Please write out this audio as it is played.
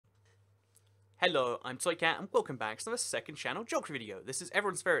Hello, I'm Toycat and welcome back to the second channel geography video. This is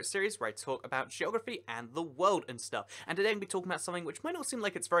everyone's favourite series where I talk about geography and the world and stuff. And today I'm going to be talking about something which might not seem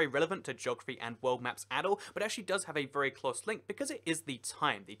like it's very relevant to geography and world maps at all, but actually does have a very close link because it is the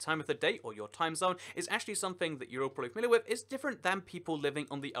time. The time of the day, or your time zone, is actually something that you're all probably familiar with. Is different than people living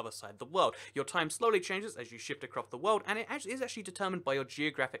on the other side of the world. Your time slowly changes as you shift across the world, and it actually is determined by your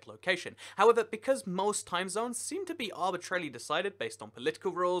geographic location. However, because most time zones seem to be arbitrarily decided based on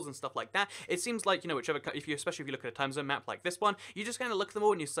political rules and stuff like that, it seems like, especially if you look at a time zone map like this one, you just kind of look at them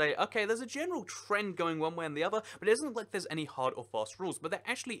all and you say, okay, there's a general trend going one way and the other, but it doesn't look like there's any hard or fast rules. But there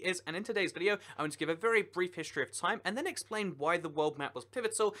actually is, and in today's video, I'm going to give a very brief history of time and then explain why the world map was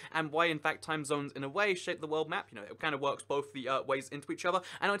pivotal and why, in fact, time zones, in a way, shape the world map. You know, it kind of works both the ways into each other,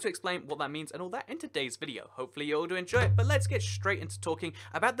 and I'm going to explain what that means and all that in today's video. Hopefully you'll all do enjoy it, but let's get straight into talking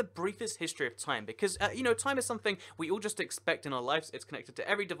about the briefest history of time, because, time is something we all just expect in our lives. It's connected to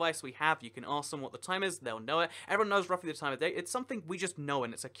every device we have. You can ask them what the time is, they'll know it. Everyone knows roughly the time of day. It's something we just know,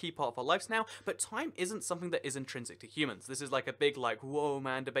 and it's a key part of our lives now, but time isn't something that is intrinsic to humans. This is like a big, like, whoa,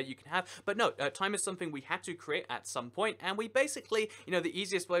 man, debate you can have, but no, time is something we had to create at some point, and we basically, the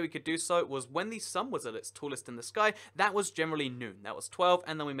easiest way we could do so was when the sun was at its tallest in the sky. That was generally noon. That was 12,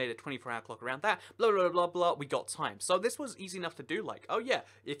 and then we made a 24-hour clock around that, blah, blah, blah, blah, we got time. So this was easy enough to do, like, oh yeah,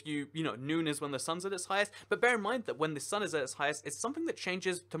 if noon is when the sun's at its highest, but bear in mind that when the sun is at its highest, it's something that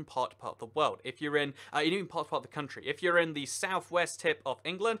changes from part to part of the world. If you're in, even part of the country, if you're in the southwest tip of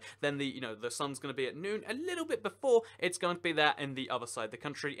England, then the sun's going to be at noon a little bit before it's going to be there in the other side of the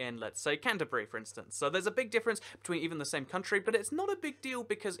country, in, let's say, Canterbury, for instance. So there's a big difference between even the same country, but it's not a big deal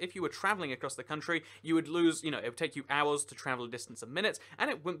because if you were traveling across the country, you would lose, it would take you hours to travel a distance of minutes, and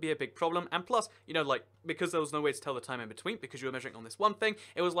it wouldn't be a big problem. And plus, because there was no way to tell the time in between, because you were measuring on this one thing,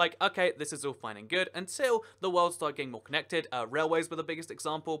 it was like, okay, this is all fine and good until the world started getting more connected. Railways were the biggest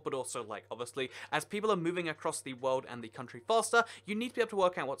example, but also, like, obviously, as people are moving across the world and the country faster, you need to be able to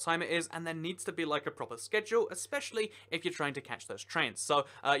work out what time it is, and there needs to be like a proper schedule, especially if you're trying to catch those trains. So,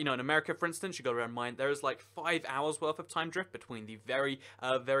 in America, for instance, you got to bear in mind there is like 5 hours worth of time drift between the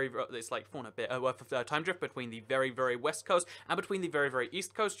it's like 4 and a bit worth of time drift between the very west coast and between the very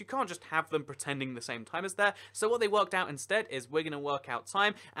east coast. You can't just have them pretending the same time as there. So what they worked out instead is we're going to work out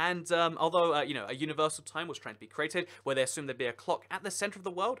time, and although a universal time was trying to be created where they assumed there'd be a clock at the center of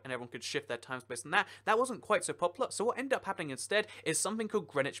the world and everyone could shift their times based on that, that wasn't quite so popular. So what ended up happening instead is something called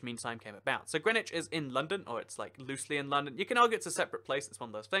Greenwich Mean Time came about. So Greenwich is in London, or it's like loosely in London. You can argue it's a separate place, it's one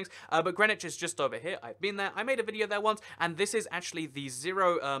of those things, but Greenwich is just over here. I've been there, I made a video there once, and this is actually the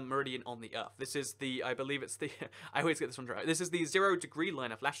zero meridian on the Earth. This is the, I believe it's the, I always get this one right, this is the 0 degree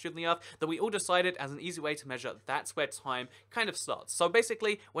line of latitude on the Earth that we all decided as an easy way to measure that's where time kind of starts. So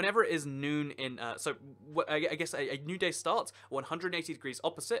basically, whenever it is noon in, I guess a new day starts 180 degrees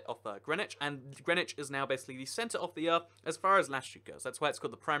opposite of Greenwich, and Greenwich is now basically the center of the Earth as far as latitude goes. That's why it's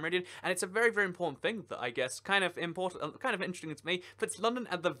called the prime meridian, and it's a very important thing that I guess kind of important, kind of interesting to me, puts London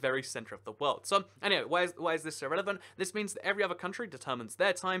at the very center of the world. So anyway, why is this so relevant? This means that every other country determines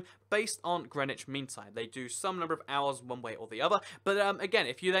their time based on Greenwich Mean Time. They do some number of hours one way or the other, but again,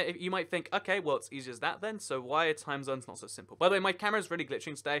 if you might think, okay, well, it's easy as that then, so why are time zones not so simple? By the way, my camera's really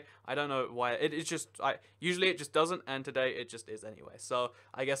glitching today. I don't know why. It's just, usually it just doesn't, and today it just is anyway. So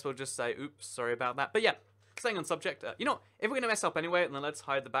I guess we'll just say, oops, sorry about that. But yeah, staying on subject, if we're gonna mess up anyway, then let's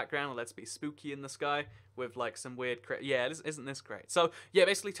hide the background, and let's be spooky in the sky with like some weird, yeah, isn't this great? So yeah,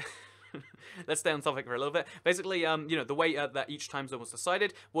 basically. Let's stay on topic for a little bit. Basically, the way that each time zone was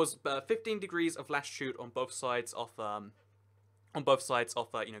decided was 15 degrees of latitude on both sides of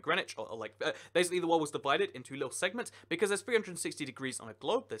Greenwich, or like, basically the world was divided into little segments because there's 360 degrees on a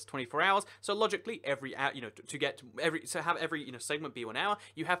globe, there's 24 hours, so logically every hour, to have every segment be 1 hour,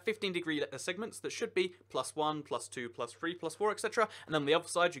 you have 15 degree segments that should be +1, +2, +3, +4, etc. And then on the other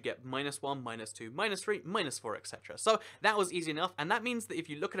side, you get -1, -2, -3, -4, etc. So that was easy enough, and that means that if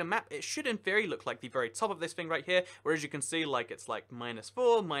you look at a map, it should in theory look like the very top of this thing right here, whereas you can see like it's like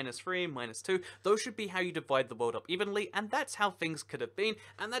 -4, -3, -2. Those should be how you divide the world up evenly, and that's how things could have been,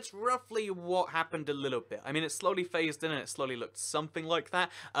 and that's roughly what happened a little bit. I mean, it slowly phased in and it slowly looked something like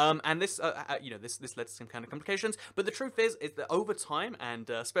that, and this this led to some kind of complications, but the truth is that over time, and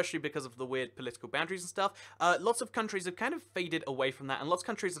especially because of the weird political boundaries and stuff, lots of countries have kind of faded away from that, and lots of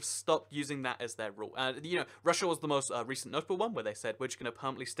countries have stopped using that as their rule. Russia was the most recent notable one, where they said we're just going to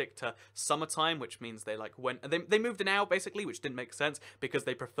permanently stick to summertime, which means they they moved an hour basically, which didn't make sense because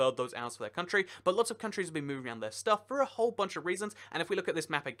they preferred those hours for their country, but lots of countries have been moving around their stuff for a whole bunch of reasons. And if we look at this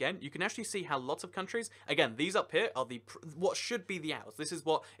map again, you can actually see how lots of countries, again, these up here are what should be the hours. This is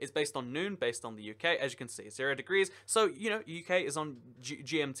what is based on noon, based on the UK, as you can see, 0 degrees. So, you know, UK is on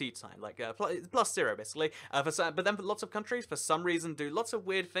GMT time, like plus 0, basically. But then for lots of countries, for some reason, do lots of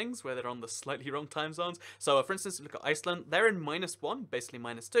weird things where they're on the slightly wrong time zones. So, for instance, look at Iceland. They're in -1, basically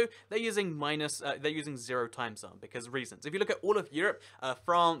 -2. They're using 0 time zone because reasons. If you look at all of Europe,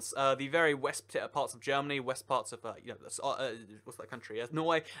 France, the very west parts of Germany, west parts of what's that country?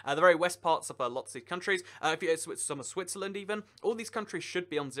 Norway. The very west parts of lots of these countries. If you some of Switzerland, even all these countries should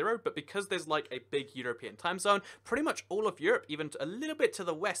be on 0, but because there's like a big European time zone, pretty much all of Europe, even a little bit to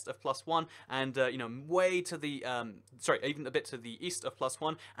the west of +1, and you know, way to the even a bit to the east of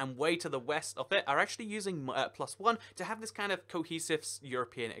 +1, and way to the west of it, are actually using +1 to have this kind of cohesive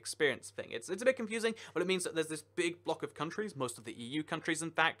European experience thing. It's a bit confusing, but it means that there's this big block of countries, most of the EU countries,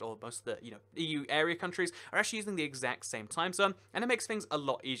 in fact, or most of the EU area countries, are actually using the exact same time zone, and it makes things a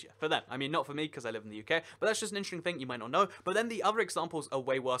lot easier for them. I mean, not for me because I live in the UK, but that's just an interesting thing you might not know. But then the other examples are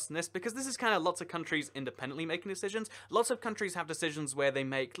way worse than this, because this is kind of lots of countries independently making decisions. Lots of countries have decisions where they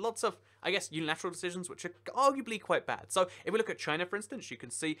make lots of, I guess, unilateral decisions, which are arguably quite bad. So if we look at China, for instance, you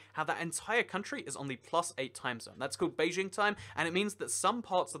can see how that entire country is on the +8 time zone. That's called Beijing time, and it means that some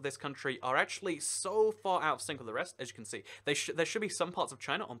parts of this country are actually so far out of sync with the rest. As you can see, there should be some parts of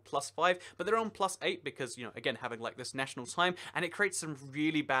China on +5, but they're on +8 because, you know, again, having like this national time, and it creates some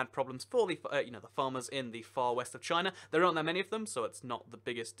really bad problems for the the farmers in the far west of China. There aren't that many of them, so it's not the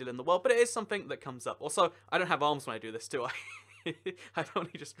biggest deal in the world, but it is something that comes up. Also, I don't have arms when I do this, do I? I've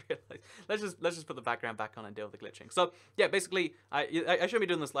only just realized. Let's just put the background back on and deal with the glitching. So yeah, basically, I shouldn't be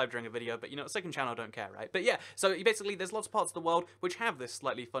doing this live during a video, but you know, second channel, don't care, right? But yeah, so basically, there's lots of parts of the world which have this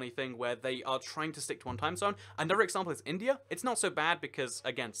slightly funny thing where they are trying to stick to one time zone. Another example is India. It's not so bad because,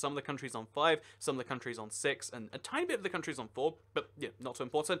 again, some of the countries on 5, some of the countries on 6, and a tiny bit of the countries on 4, but yeah, not so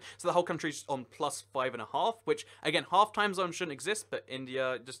important. So the whole country's on +5.5, which again, half time zones shouldn't exist, but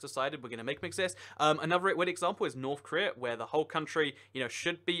India just decided we're going to make them exist. Another weird example is North Korea, where the whole country, you know,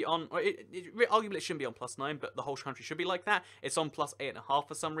 should be on, or arguably it shouldn't be on +9, but the whole country should be like that. It's on +8.5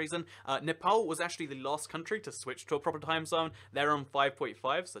 for some reason. Nepal was actually the last country to switch to a proper time zone. They're on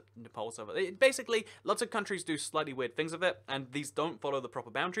 5.5, so Nepal's over. Basically, lots of countries do slightly weird things with it, and these don't follow the proper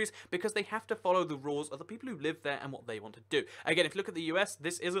boundaries because they have to follow the rules of the people who live there and what they want to do. Again, if you look at the US,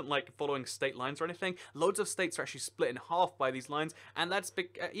 this isn't like following state lines or anything. Loads of states are actually split in half by these lines, and that's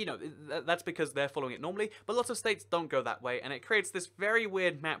that's because they're following it normally. But lots of states don't go that way, and it creates this very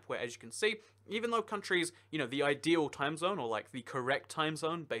weird map where, as you can see, even though countries, you know, the ideal time zone, or like the correct time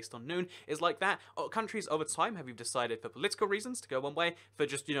zone based on noon, is like that, countries over time have decided for political reasons to go one way, for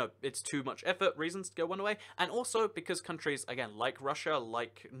just, you know, it's too much effort reasons to go one way, and also because countries, again, like Russia,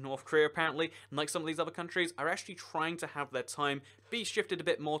 like North Korea apparently, and like some of these other countries, are actually trying to have their time be shifted a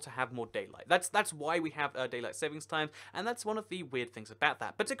bit more to have more daylight. That's why we have daylight savings times, and that's one of the weird things about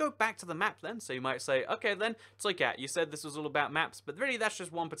that. But to go back to the map then, so you might say, okay then, it's like, yeah, you said this was all about maps, but really that's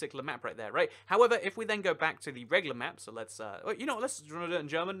just one particular map right there, right? However, if we then go back to the regular map, so let's, you know, let's do it in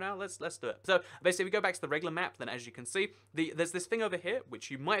German now. Let's do it. So basically, if we go back to the regular map, then as you can see, there's this thing over here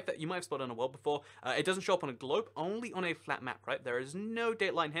which you might have spotted on a world before. It doesn't show up on a globe, only on a flat map, right? There is no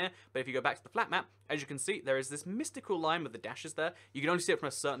date line here, but if you go back to the flat map, as you can see, there is this mystical line with the dashes there. You can only see it from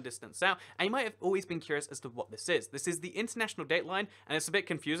a certain distance out, and you might have always been curious as to what this is. This is the international date line, and it's a bit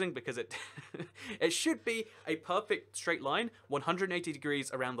confusing because it it should be a perfect straight line, 180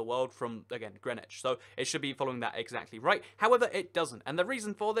 degrees around the world from, again, Greenwich. So it should be following that exactly right. However, it doesn't, and the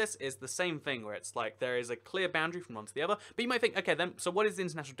reason for this is the same thing, where it's like there is a clear boundary from one to the other. But you might think, okay, then, so what is the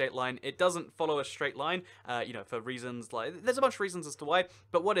international date line? It doesn't follow a straight line, you know, for reasons like, there's a bunch of reasons as to why,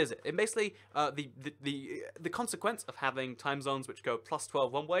 but what is it? It basically, the consequence of having time zones which go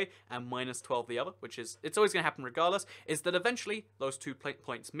 +12 one way and -12 the other, which is, it's always going to happen regardless, is that eventually those two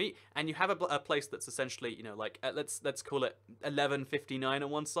points meet, and you have a place that's essentially, you know, like, let's call it 11:59 on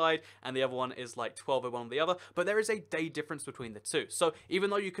one side, and the other one is like 12:01 on the other, but there is a day difference between the two. So even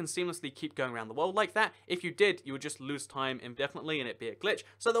though you can seamlessly keep going around the world like that, if you did, you would just lose time indefinitely and it'd be a glitch.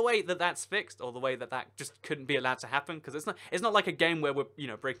 So the way that that's fixed, or the way that that just couldn't be allowed to happen, because it's not like a game where we're, you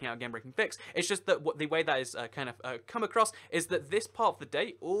know, breaking out a game breaking fix. It's just that the way that is kind of come across is that this part of the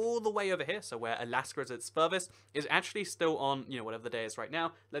day, all the way over here, so where Alaska is at its furthest, is actually still on, you know, whatever the day is right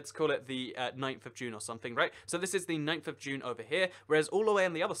now. Let's call it the 9th of June or something, right? So this is the 9th of June over here, whereas all the way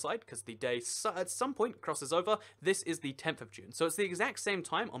on the other side, because the day at some point crosses over, this is the 10th of June. So it's the exact same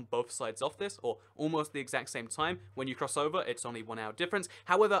time on both sides of this, or almost the exact same time. When you cross over, it's only 1 hour difference.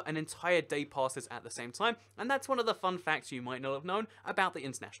 However, an entire day passes at the same time, and that's one of the fun facts you might not have known about the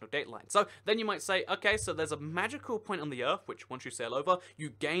International Dateline. So then you might say, okay, so there's a magical point on the Earth, which once you sail over,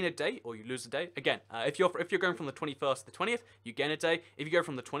 you gain a day or you lose a day. Again, if you're going from the 21st to the 20th, you gain a day. If you go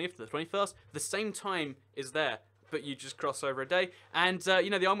from the 20th to the 21st, the same time is there, but you just cross over a day. And, you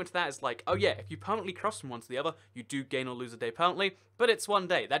know, the argument to that is like, oh yeah, if you permanently cross from one to the other, you do gain or lose a day permanently, but it's 1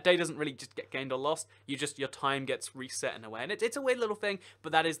 day. That day doesn't really just get gained or lost. Your time gets reset in a way. And it's a weird little thing,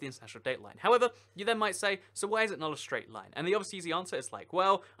 but that is the International Dateline. However, you then might say, so why is it not a straight line? And the obvious easy answer is like,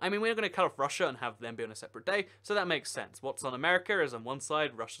 well, I mean, we're not going to cut off Russia and have them be on a separate day, so that makes sense. What's on America is on one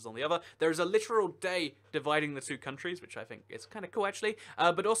side, Russia's on the other. There is a literal day dividing the two countries, which I think is kind of cool, actually.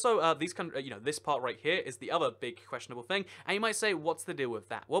 But also, this part right here is the other big questionable thing. And you might say, what's the deal with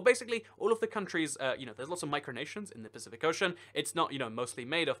that? Well, basically, all of the countries, there's lots of micronations in the Pacific Ocean. It's not, mostly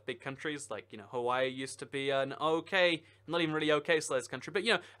made of big countries, like, Hawaii used to be an okay, not even really okay sized country,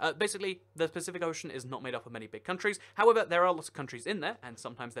 but, basically, the Pacific Ocean is not made up of many big countries. However, there are lots of countries in there, and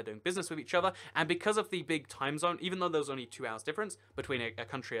sometimes they're doing business with each other, and because of the big time zone, even though there's only 2 hours difference between a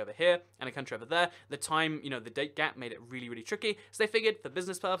country over here and a country over there, the time, the date gap made it really, really tricky, so they figured, for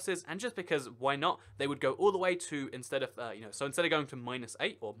business purposes, and just because, why not, they would go all the way to, instead of, so instead of going to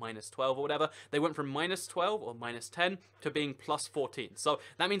 -8 or -12 or whatever, they went from -12 or -10 to being +14. So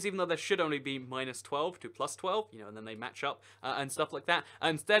that means even though there should only be -12 to +12, and then they match up and stuff like that,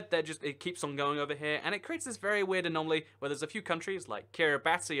 instead it keeps on going over here, and it creates this very weird anomaly where there's a few countries like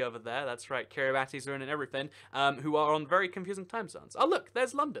Kiribati over there, that's right, Kiribatis are in and everything, who are on very confusing time zones. Oh look,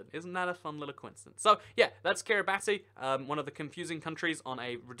 there's London. Isn't that a fun little coincidence? So yeah, that's Kiribati, one of the confusing countries on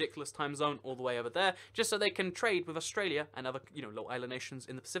a ridiculous time zone all the way over there, just so they can trade with Australia and other, little island nations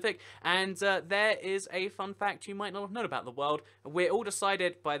in the Pacific. And there is a fun fact you might not have known about the world. We're all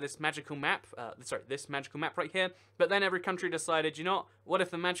decided by this magical map, this magical map right here, but then every country decided, what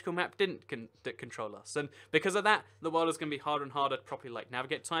if the magical map didn't control us? And because of that, the world is going to be harder and harder to properly,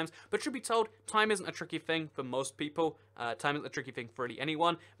 navigate times. But truth be told, time isn't a tricky thing for most people. Time isn't a tricky thing for really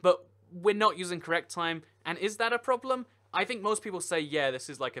anyone, but we're not using correct time. And is that a problem? I think most people say, yeah, this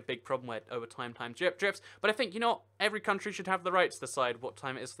is like a big problem where over time drifts, but I think, every country should have the right to decide what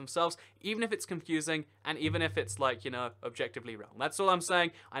time it is for themselves, even if it's confusing, and even if it's objectively wrong. That's all I'm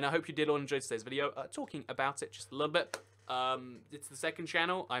saying, and I hope you did all enjoy today's video, talking about it just a little bit. It's the second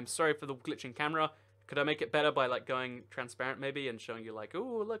channel. I'm sorry for the glitching camera. Could I make it better by, going transparent maybe, and showing you,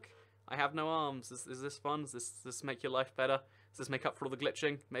 oh, look, I have no arms. Is this fun? Does this make your life better? Does this make up for all the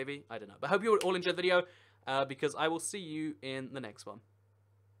glitching? Maybe? I don't know. But I hope you all enjoyed the video. Because I will see you in the next one.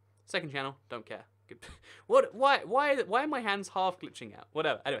 Second channel, don't care. Good. Why are my hands half glitching out?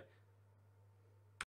 Whatever. Anyway.